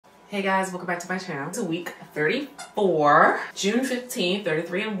Hey guys, welcome back to my channel. It's week 34, June 15th,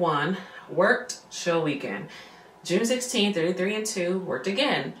 33 and 1, worked, chill weekend. June 16th, 33 and 2, worked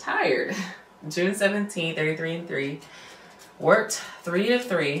again, tired. June 17th, 33 and 3, worked 3 to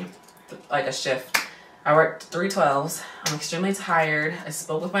 3, like a shift. I worked 3 12s. I'm extremely tired. I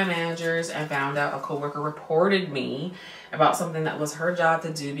spoke with my managers and found out a coworker reported me about something that was her job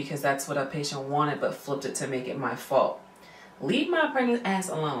to do because that's what a patient wanted, but flipped it to make it my fault. Leave my pregnant ass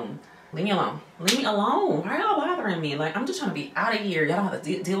alone. Leave me alone. Leave me alone. Why are y'all bothering me? Like, I'm just trying to be out of here. Y'all don't have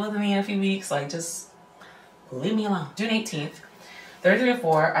to deal with me in a few weeks. Like, just leave me alone. June 18th, 33 and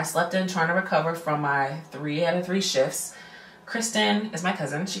 4. I slept in trying to recover from my 3 out of 3 shifts. Kristen is my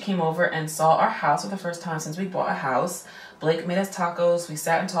cousin. She came over and saw our house for the first time since we bought a house. Blake made us tacos. We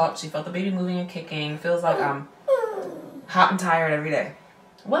sat and talked. She felt the baby moving and kicking. Feels like I'm hot and tired every day.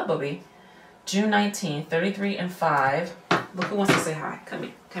 What, booby? June 19th, 33 and 5. Look who wants to say hi. Come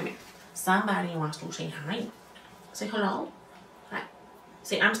here. Come here. Somebody wants to say hi. Say hello. Hi.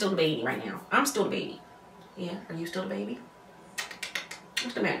 Say, I'm still the baby right now. I'm still the baby. Yeah, are you still the baby?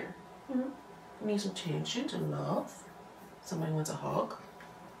 What's the matter? You need some attention, some love. Somebody wants a hug.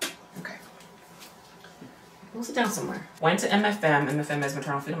 Okay. We'll sit down somewhere. Went to MFM. MFM is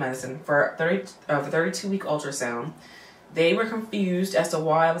maternal fetal medicine for 32-week ultrasound. They were confused as to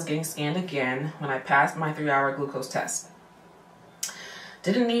why I was getting scanned again when I passed my 3-hour glucose test.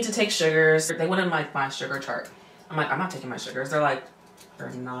 Didn't need to take sugars. They wanted my sugar chart. I'm like, I'm not taking my sugars. They're like,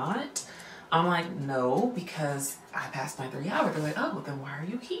 you're not? I'm like, no, because I passed my 3 hours. They're like, oh, well, then why are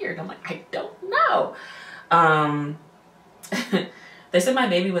you here? And I'm like, I don't know. They said my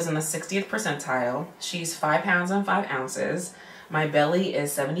baby was in the 60th percentile. She's 5 pounds and 5 ounces. My belly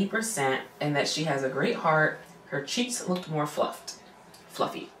is 70% and that she has a great heart. Her cheeks looked more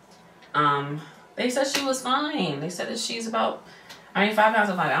fluffy. They said she was fine. They said that she's about, 5 pounds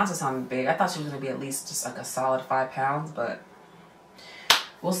and 5 ounces sounded big. I thought she was going to be at least just like a solid 5 pounds, but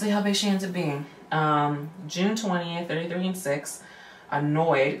we'll see how big she ends up being. June 20th, 33 and 6.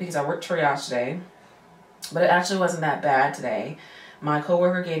 Annoyed because I worked triage today, but it actually wasn't that bad today. My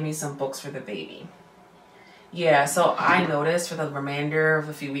coworker gave me some books for the baby. Yeah, so I noticed for the remainder of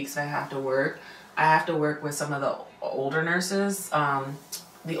a few weeks I have to work with some of the older nurses.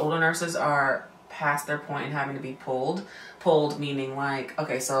 The older nurses are past their point in having to be pulled. Pulled meaning like,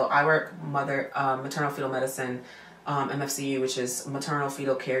 okay, so I work maternal fetal medicine, MFCU, which is maternal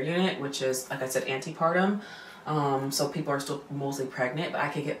fetal care unit, which is, like I said, antepartum. So people are still mostly pregnant, but I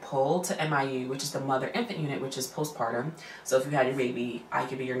could get pulled to MIU, which is the mother infant unit, which is postpartum. So if you had your baby, I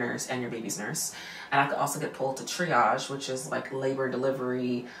could be your nurse and your baby's nurse. And I could also get pulled to triage, which is like labor and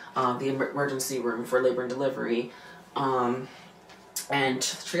delivery, the emergency room for labor and delivery. And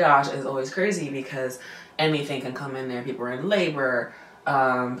triage is always crazy because anything can come in there. People are in labor,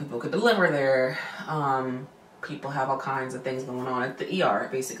 people could deliver there, people have all kinds of things going on at the ER,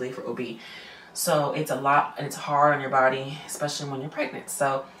 basically, for OB. So it's a lot and it's hard on your body, especially when you're pregnant.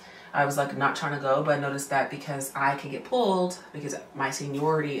 So I was like not trying to go, but I noticed that because I can get pulled because my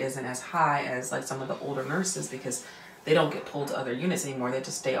seniority isn't as high as like some of the older nurses because they don't get pulled to other units anymore. They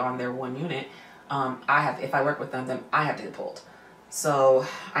just stay on their one unit. If I work with them, then I have to get pulled. So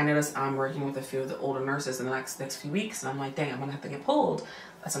I noticed I'm working with a few of the older nurses in the next few weeks, and I'm like, dang, I'm gonna have to get pulled.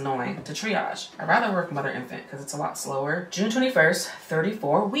 That's annoying. To triage. I'd rather work mother infant because it's a lot slower. June 21st,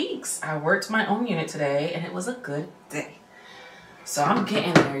 34 weeks. I worked my own unit today, and it was a good day. So I'm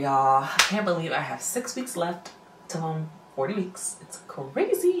getting there, y'all. I can't believe I have 6 weeks left till I'm 40 weeks. It's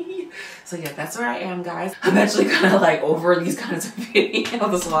crazy. So yeah, that's where I am, guys. I'm actually kind of like over these kinds of videos.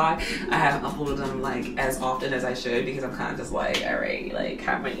 That's why I haven't uploaded them like as often as I should, because I'm kind of just like, all right, like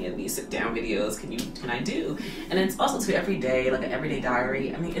how many of these sit down videos can I do? And it's also too every day, like an everyday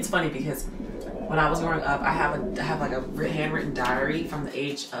diary. I mean, it's funny because when I was growing up, I have like a handwritten diary from the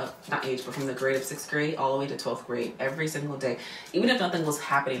age of, from the grade of 6th grade all the way to 12th grade every single day. Even if nothing was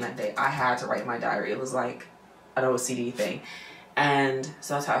happening that day, I had to write my diary. It was like an OCD thing. And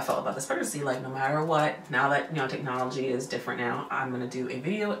so that's how I felt about this pregnancy. Like, no matter what, now that, you know, technology is different now, I'm gonna do a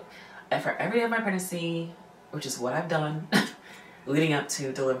video for every day of my pregnancy, which is what I've done leading up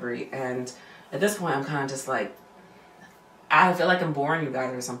to delivery. And at this point, I'm kind of just like, I feel like I'm boring you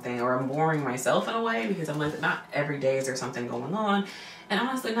guys or something, or I'm boring myself in a way, because I'm like, not every day is there something going on, and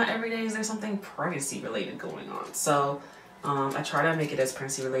honestly, not every day is there something pregnancy related going on. So I try to make it as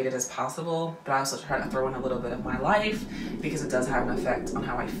pregnancy related as possible, but I also try to throw in a little bit of my life because it does have an effect on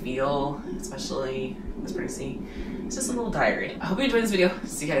how I feel, especially this pregnancy. It's just a little diary. I hope you enjoyed this video.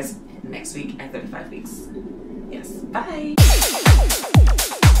 See you guys next week at 35 weeks. Yes, bye.